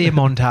love to see a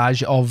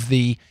montage of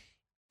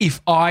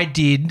if I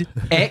did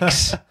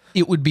X,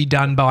 it would be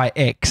done by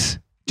X.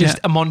 Just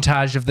a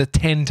montage of the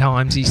 10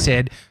 times he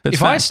said,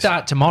 if I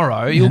start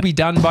tomorrow, it'll be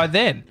done by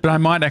then. But I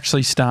might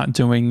actually start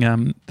doing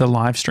the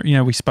live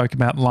stream. We spoke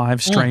about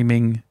live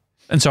streaming,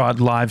 and so I'd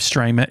live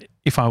stream it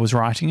if I was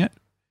writing it.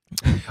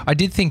 I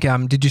did think,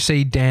 did you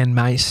see Dan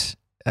Mace,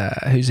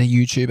 who's a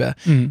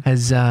YouTuber,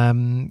 has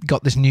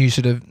got this new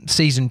sort of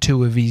season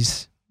 2 of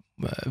his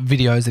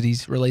videos that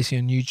he's releasing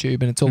on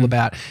YouTube, and it's all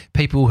about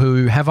people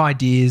who have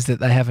ideas that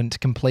they haven't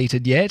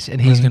completed yet,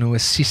 and he's going to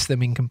assist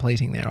them in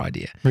completing their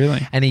idea.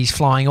 Really? And he's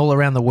flying all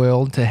around the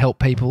world to help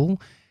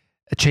people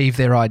achieve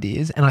their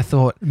ideas. And I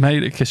thought,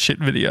 made a shit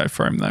video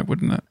for him though,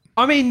 wouldn't it?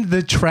 I mean,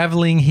 the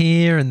traveling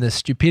here and the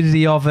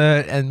stupidity of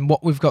it and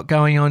what we've got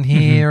going on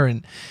here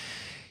and,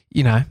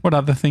 you know. What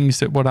other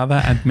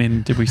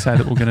admin did we say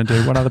that we're going to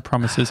do? What other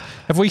promises?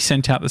 Have we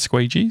sent out the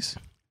squeegees?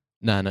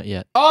 No, not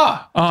yet.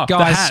 Oh, the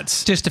guys,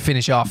 hats. just to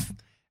finish off,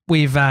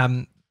 we've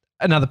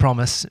another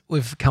promise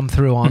we've come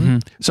through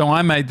on. So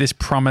I made this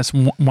promise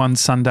one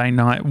Sunday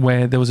night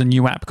where there was a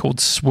new app called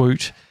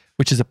Swoot,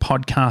 which is a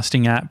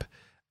podcasting app.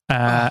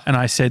 And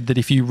I said that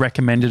if you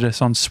recommended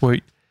us on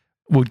Swoot,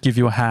 we'd give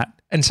you a hat.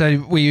 And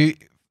so we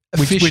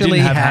officially we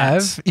didn't have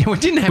hats. Yeah, we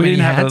didn't have We any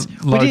didn't have hats.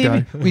 a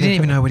logo. We didn't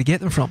even know where to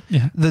get them from.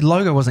 Yeah. The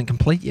logo wasn't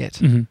complete yet.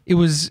 It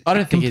was. I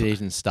don't think it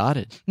even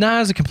started. No, it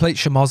was a complete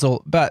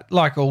schmozzle. But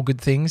like all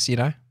good things, you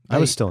know. I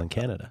was still in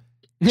Canada.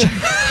 Think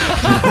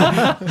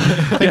about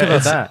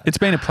that. It's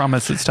been a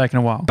promise that's taken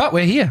a while. But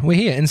we're here.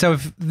 And so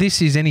if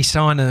this is any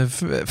sign of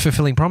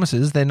fulfilling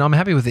promises, then I'm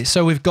happy with this.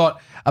 So we've got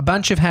a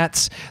bunch of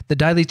hats, the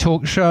Daily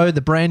Talk Show,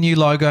 the brand new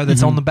logo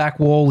that's on the back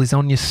wall is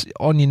on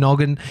your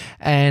noggin,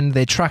 and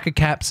they're trucker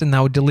caps, and they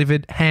were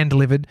hand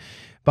delivered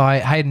by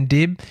Hayden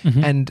Dibb.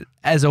 And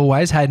as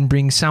always, Hayden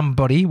brings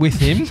somebody with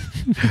him,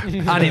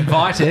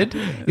 uninvited.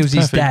 It was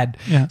his dad.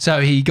 Yeah.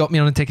 So he got me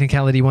on a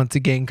technicality once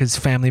again because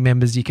family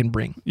members you can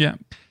bring. Yeah.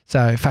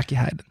 So fuck you,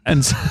 Hayden.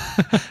 And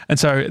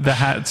so the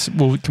hats,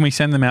 can we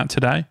send them out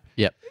today?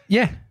 Yep.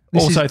 Yeah.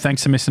 Also,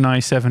 thanks to Mr.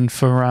 97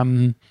 for,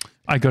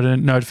 I got a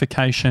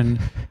notification.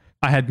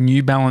 I had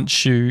New Balance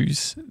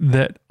shoes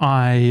that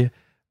I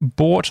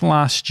bought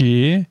last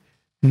year,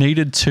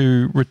 needed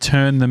to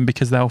return them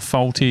because they were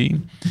faulty,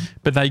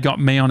 but they got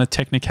me on a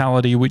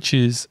technicality, which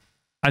is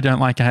I don't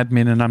like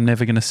admin and I'm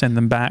never going to send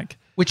them back.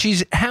 Which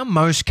is how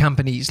most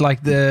companies,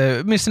 like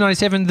the Mr.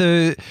 97,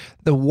 the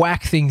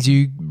whack things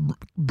you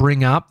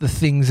bring up, the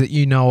things that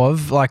you know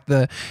of, like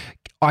the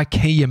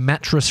IKEA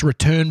mattress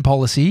return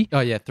policy. Oh,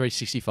 yeah,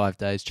 365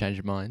 days, change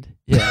your mind.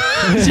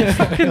 Yeah. You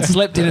fucking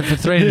slept in it for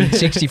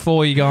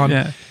 364, you're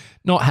going,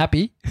 not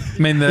happy. I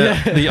mean,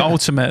 the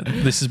ultimate,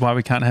 this is why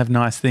we can't have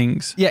nice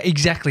things. Yeah,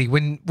 exactly.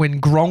 When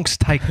Gronks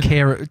take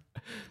care of,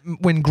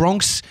 when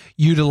Gronks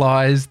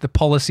utilize the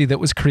policy that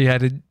was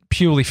created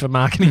purely for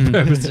marketing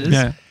purposes.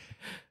 Yeah.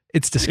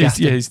 It's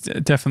disgusting. He's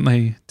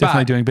definitely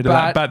doing a bit of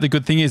that. But the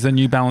good thing is the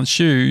New Balance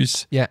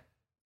shoes. Yeah.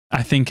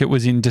 I think it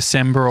was in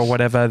December or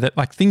whatever that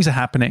like things are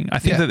happening. I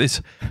think that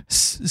this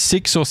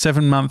 6 or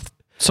 7 month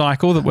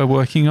cycle that we're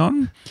working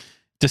on,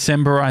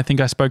 December, I think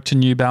I spoke to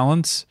New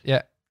Balance.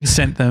 Yeah.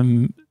 Sent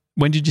them.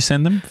 When did you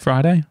send them?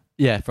 Friday?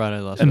 Yeah,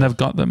 Friday last week. And they've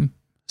got them.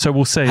 So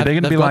we'll see. They're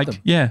going to be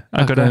like,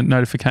 I got a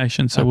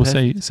notification. So we'll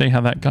see how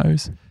that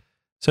goes.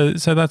 So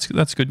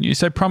that's good news.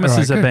 So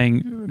promises are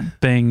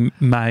being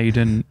made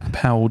and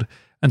upheld,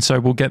 and so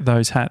we'll get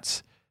those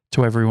hats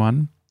to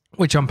everyone,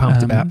 which I'm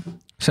pumped about.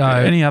 So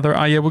any other?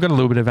 Oh yeah, we've got a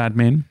little bit of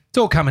admin. It's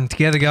all coming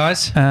together,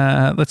 guys.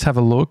 Let's have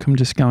a look. I'm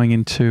just going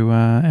into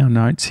our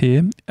notes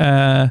here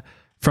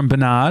from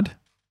Bernard.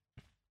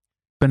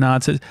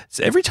 Bernard says,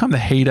 so every time the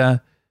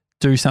heater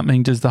do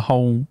something, does the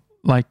whole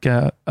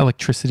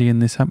electricity in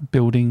this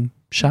building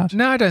shut?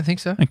 No, I don't think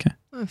so. Okay.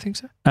 I don't think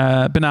so.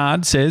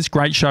 Bernard says,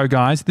 great show,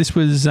 guys. This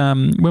was,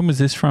 when was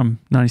this from?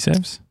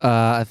 97s?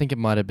 I think it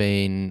might have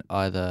been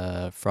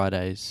either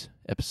Friday's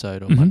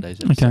episode or Monday's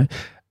episode.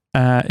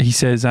 Okay. He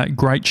says,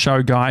 great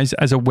show, guys.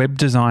 As a web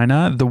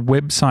designer, the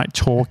website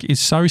talk is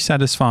so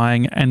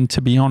satisfying. And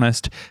to be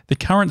honest, the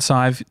current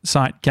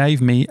site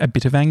gave me a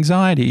bit of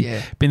anxiety.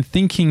 Yeah. Been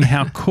thinking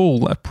how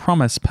cool a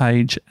promise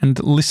page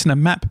and listener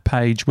map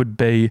page would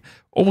be.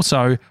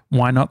 Also,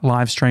 why not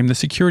live stream the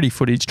security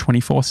footage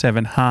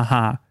 24/7? Ha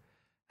ha.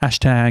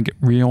 Hashtag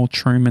Real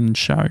Truman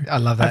Show. I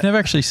love that. I've never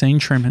actually seen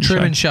Truman Show.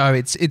 Truman Show.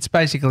 It's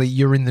basically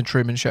you're in the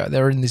Truman Show.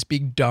 They're in this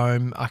big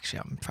dome. Actually,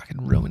 I'm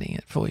fucking ruining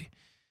it for you.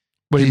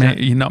 What do you mean?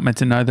 You're not meant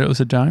to know that it was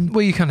a dome?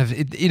 Well, you kind of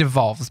it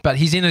evolves, but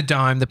he's in a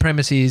dome. The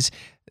premise is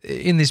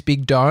in this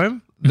big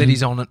dome that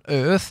he's on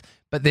Earth,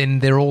 but then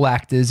they're all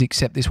actors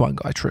except this one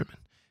guy, Truman.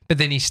 But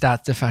then he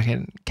starts to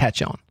fucking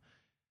catch on.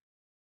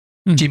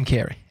 Jim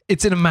Carrey.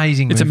 It's an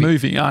amazing movie. It's a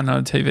movie, not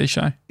a TV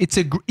show.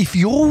 If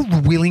you're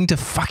willing to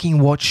fucking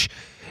watch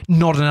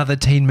not another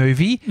teen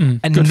movie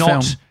and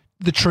not film.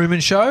 The Truman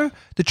Show,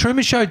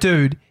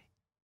 dude,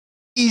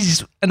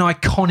 is an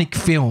iconic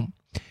film.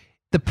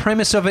 The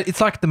premise of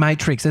it's like The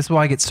Matrix. That's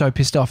why I get so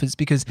pissed off. It's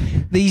because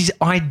these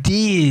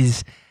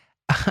ideas.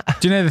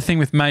 Do you know the thing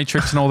with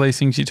Matrix and all these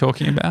things you're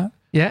talking about?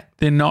 Yeah.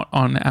 They're not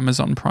on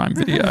Amazon Prime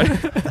Video.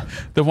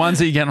 The ones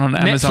that you get on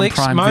Amazon Netflix,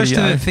 Prime most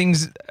Video. of the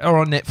things are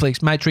on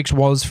Netflix. Matrix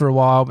was for a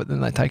while, but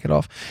then they take it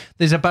off.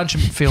 There's a bunch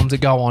of films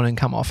that go on and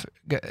come off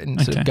and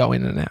sort of go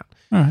in and out.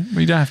 All right.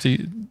 We don't have to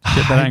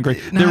get that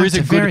angry. No, there is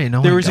it's very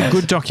annoying, there is a guys.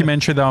 good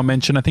documentary that I'll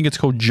mention. I think it's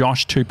called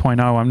Josh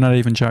 2.0. I'm not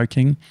even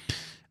joking.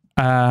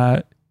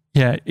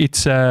 Yeah,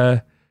 it's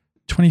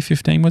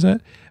 2015 was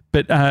it?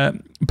 But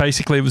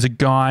basically, it was a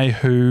guy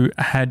who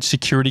had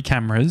security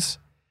cameras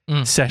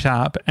set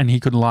up, and he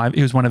could live.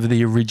 He was one of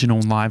the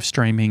original live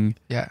streaming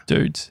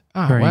dudes.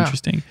 Oh, Very wow.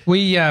 interesting.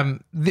 We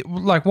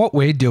like what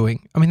we're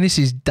doing. I mean, this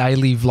is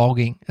daily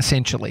vlogging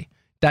essentially.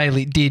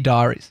 Daily Dear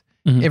Diaries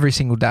every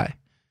single day.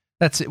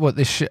 That's what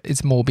this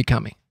it's more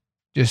becoming.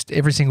 Just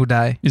every single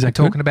day. Is that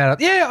talking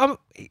about it? Yeah,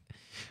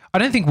 I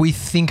don't think we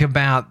think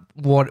about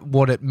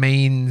what it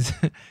means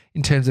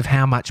in terms of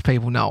how much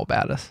people know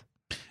about us.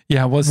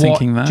 Yeah, I was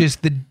thinking that.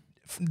 Just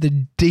the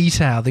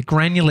detail, the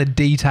granular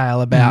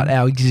detail about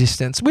our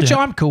existence, which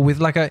I'm cool with.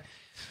 Like I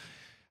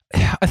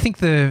think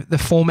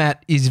the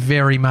format is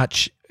very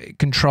much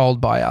controlled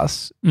by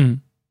us.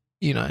 You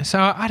know,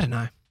 so I don't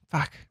know.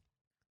 Fuck.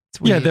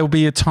 Yeah, there'll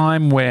be a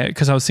time where,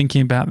 because I was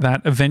thinking about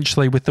that,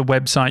 eventually with the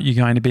website, you're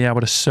going to be able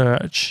to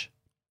search,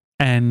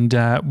 and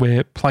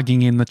we're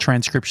plugging in the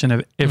transcription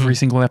of every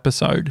single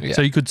episode. Yeah.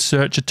 So you could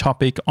search a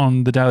topic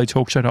on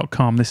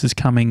thedailytalkshow.com. This is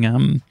coming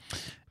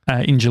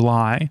in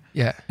July.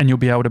 Yeah. And you'll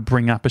be able to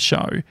bring up a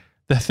show.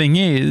 The thing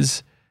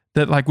is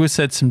that, like, we've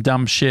said some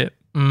dumb shit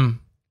in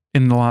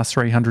the last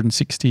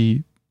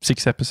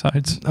 366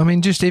 episodes. I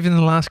mean, just even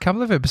the last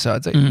couple of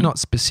episodes, not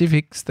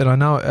specifics that I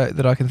know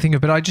that I can think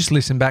of, but I just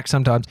listen back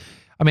sometimes.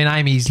 I mean,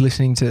 Amy's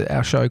listening to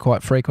our show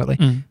quite frequently,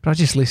 but I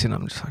just listen.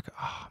 I'm just like,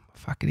 oh, I'm a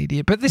fucking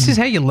idiot. But this is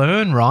how you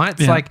learn, right?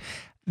 It's like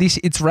this.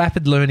 It's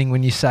rapid learning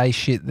when you say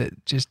shit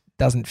that just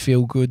doesn't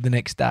feel good the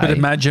next day. But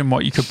imagine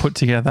what you could put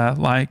together,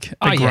 like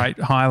a great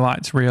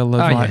highlights reel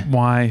of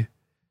why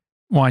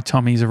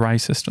Tommy's a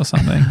racist or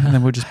something, and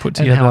then we'll just put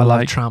together and how I like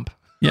love Trump.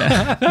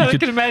 Yeah, I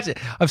can imagine.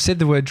 I've said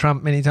the word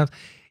Trump many times.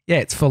 Yeah,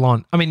 it's full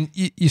on. I mean,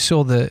 you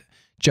saw the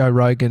Joe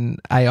Rogan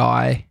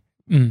AI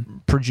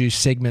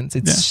produced segments.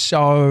 It's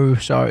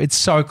it's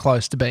so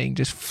close to being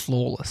just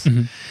flawless.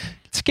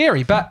 It's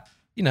scary, but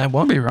you know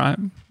what? You'll be right.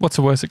 What's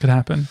the worst that could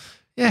happen?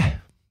 Yeah,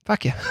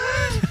 fuck you.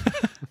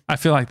 I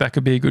feel like that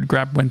could be a good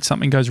grab when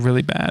something goes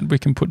really bad. We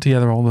can put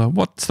together all the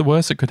what's the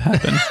worst that could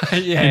happen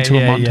into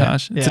a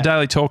montage. It's a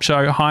Daily Talk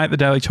Show. Hi at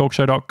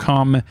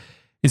thedailytalkshow.com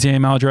is the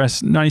email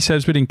address.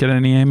 97s, we didn't get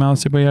any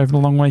emails, did we, over the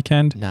long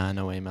weekend? Nah,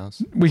 no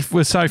emails. We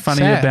were so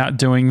funny about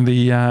doing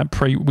the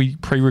we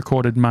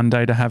pre-recorded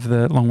Monday to have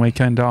the long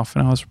weekend off,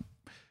 and I was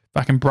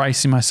fucking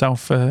bracing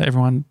myself for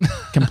everyone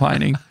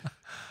complaining.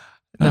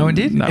 No one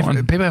did? No one.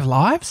 People have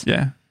lives?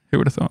 Yeah. Who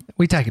would have thought?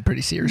 We take it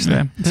pretty seriously.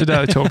 Yeah, it's a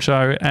Daily Talk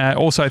Show.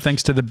 Also,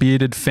 thanks to the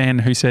bearded fan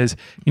who says,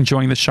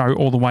 enjoying the show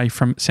all the way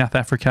from South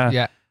Africa.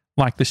 Yeah.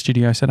 Like the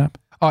studio setup.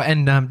 Oh,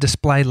 and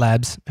Display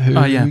Labs,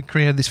 who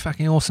created this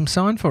fucking awesome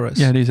sign for us.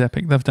 Yeah, it is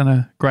epic. They've done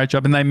a great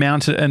job. And they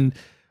mount it. And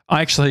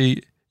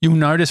you'll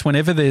notice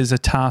whenever there's a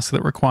task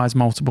that requires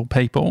multiple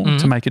people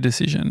to make a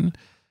decision,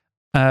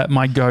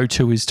 my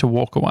go-to is to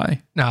walk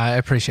away. No, I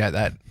appreciate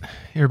that.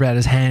 You're about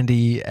as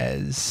handy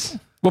as...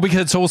 Well, because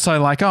it's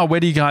also like, oh, where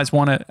do you guys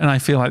want it? And I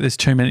feel like there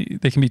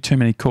can be too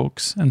many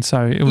cooks. And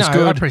so it was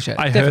good. I appreciate it.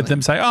 I heard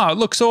them say, oh, it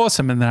looks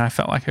awesome. And then I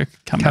felt like I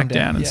could come back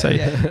down and see.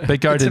 Yeah. But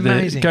go to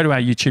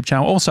our YouTube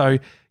channel. Also,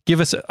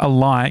 give us a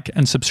like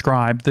and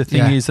subscribe. The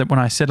thing is that when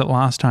I said it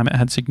last time, it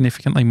had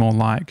significantly more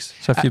likes.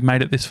 So if you've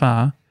made it this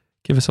far,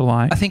 give us a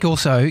like. I think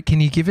also,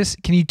 can you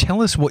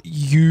tell us what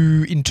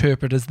you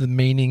interpret as the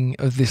meaning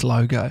of this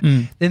logo?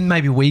 Then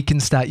maybe we can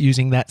start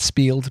using that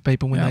spiel to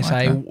people when they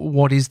say,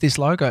 what is this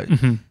logo?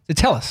 So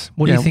tell us,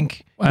 what do you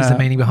think is the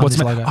meaning behind this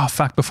logo? Oh,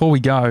 fuck, before we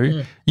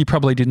go, you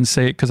probably didn't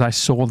see it because I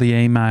saw the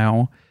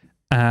email.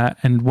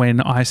 And when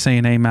I see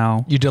an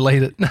email... You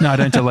delete it. No, I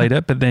don't delete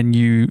it, but then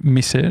you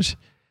miss it.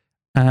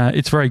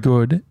 It's very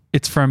good.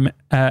 It's from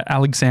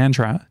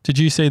Alexandra. Did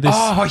you see this?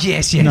 Oh,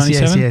 yes.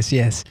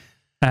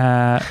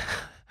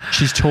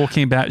 She's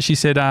talking about, she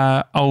said,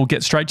 I'll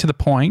get straight to the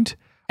point.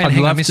 And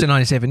hang on, Mr.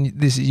 97,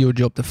 this is your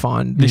job to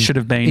find this should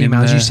have been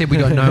emails. You said we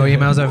got no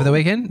emails over the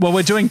weekend? Well,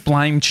 we're doing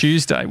Blame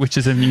Tuesday, which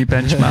is a new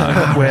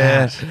benchmark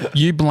where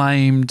you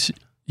blamed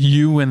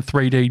you and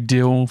 3D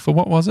Dill for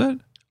what was it?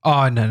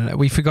 Oh, no.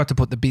 We forgot to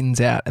put the bins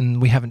out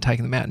and we haven't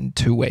taken them out in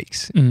 2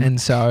 weeks. And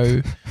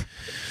so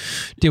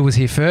Dill was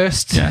here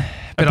first. Yeah.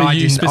 But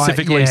you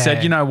specifically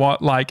said, you know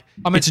what, like,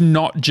 it's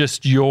not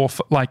just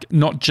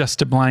not just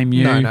to blame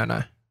you.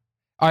 No.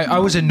 I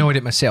was annoyed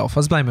at myself. I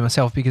was blaming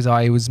myself because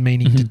I was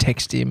meaning to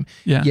text him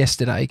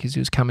yesterday because he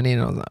was coming in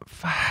and I was like,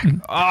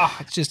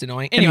 fuck, it's just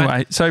annoying.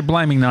 Anyway, so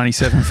blaming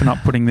 97 for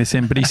not putting this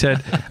in, but he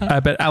said,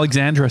 but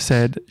Alexandra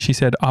said,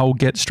 I'll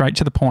get straight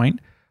to the point.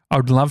 I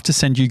would love to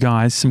send you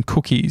guys some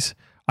cookies.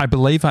 I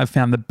believe I've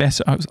found the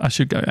best. I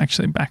should go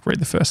actually read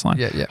the first line.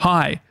 Yeah.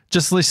 Hi,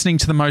 just listening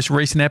to the most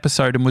recent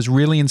episode and was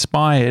really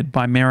inspired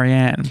by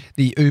Marianne.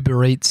 The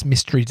Uber Eats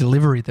mystery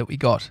delivery that we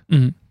got.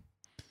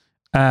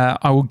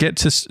 I will get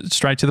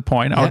straight to the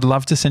point. Yep. I would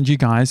love to send you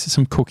guys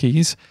some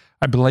cookies.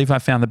 I believe I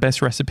found the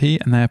best recipe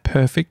and they are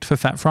perfect for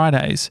Fat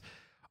Fridays.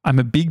 I'm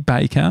a big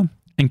baker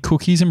and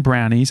cookies and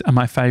brownies are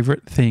my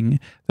favorite thing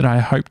that I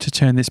hope to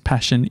turn this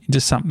passion into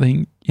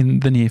something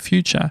in the near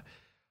future.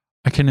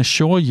 I can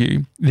assure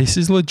you this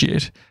is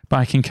legit, but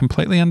I can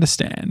completely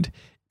understand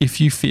if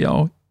you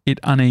feel it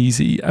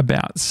uneasy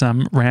about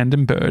some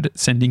random bird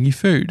sending you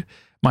food.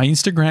 My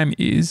Instagram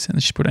is,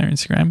 and she put our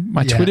Instagram,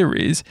 my Twitter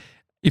is,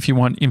 if you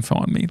want info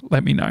on me,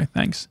 let me know.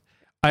 Thanks.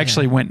 I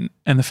actually went,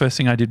 and the first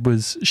thing I did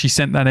was she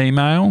sent that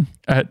email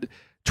at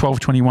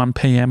 12:21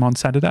 p.m. on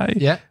Saturday.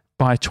 Yeah.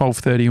 By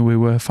 12:30, we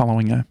were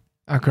following her.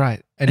 Oh,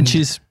 great. And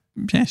she's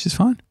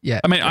fine. Yeah.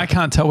 I mean, I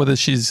can't tell whether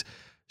she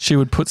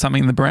would put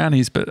something in the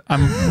brownies, but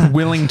I'm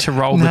willing to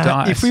roll the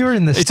dice. If we were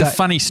in the it's a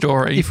funny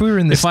story. If we were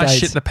in the States, I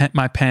shit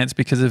my pants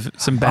because of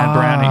some bad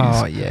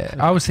brownies. Oh, yeah.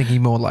 I was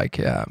thinking more like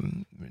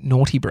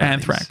naughty brownies.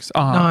 Anthrax.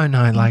 Oh.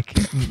 No, like...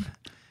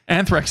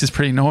 Anthrax is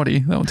pretty naughty.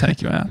 That'll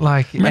take you out.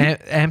 Like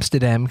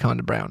Amsterdam kind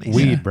of brownies.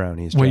 Weed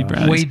brownies. Weed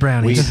brownies. Weed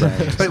brownies. Weed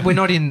brownies. But we're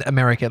not in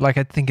America. Like,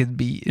 I think it'd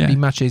be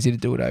much easier to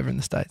do it over in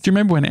the States. Do you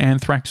remember when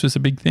anthrax was a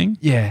big thing?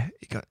 Yeah.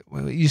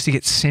 It used to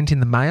get sent in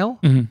the mail.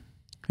 Mm-hmm.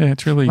 Yeah,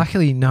 it's really...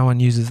 Luckily, no one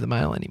uses the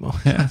mail anymore.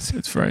 Yeah,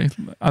 it's very...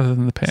 Other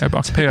than the PO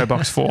Box. PO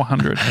Box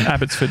 400,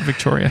 Abbotsford,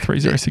 Victoria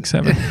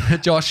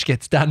 3067. Josh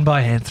gets done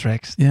by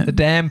Anthrax. Yeah. The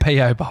damn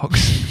PO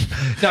Box.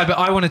 No, but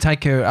I want to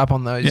take her up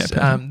on those,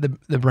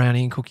 perfect. the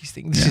brownie and cookies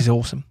thing. This is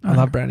awesome. I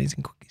love brownies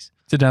and cookies.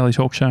 It's a daily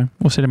talk show.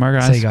 We'll see you tomorrow,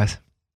 guys. See you guys.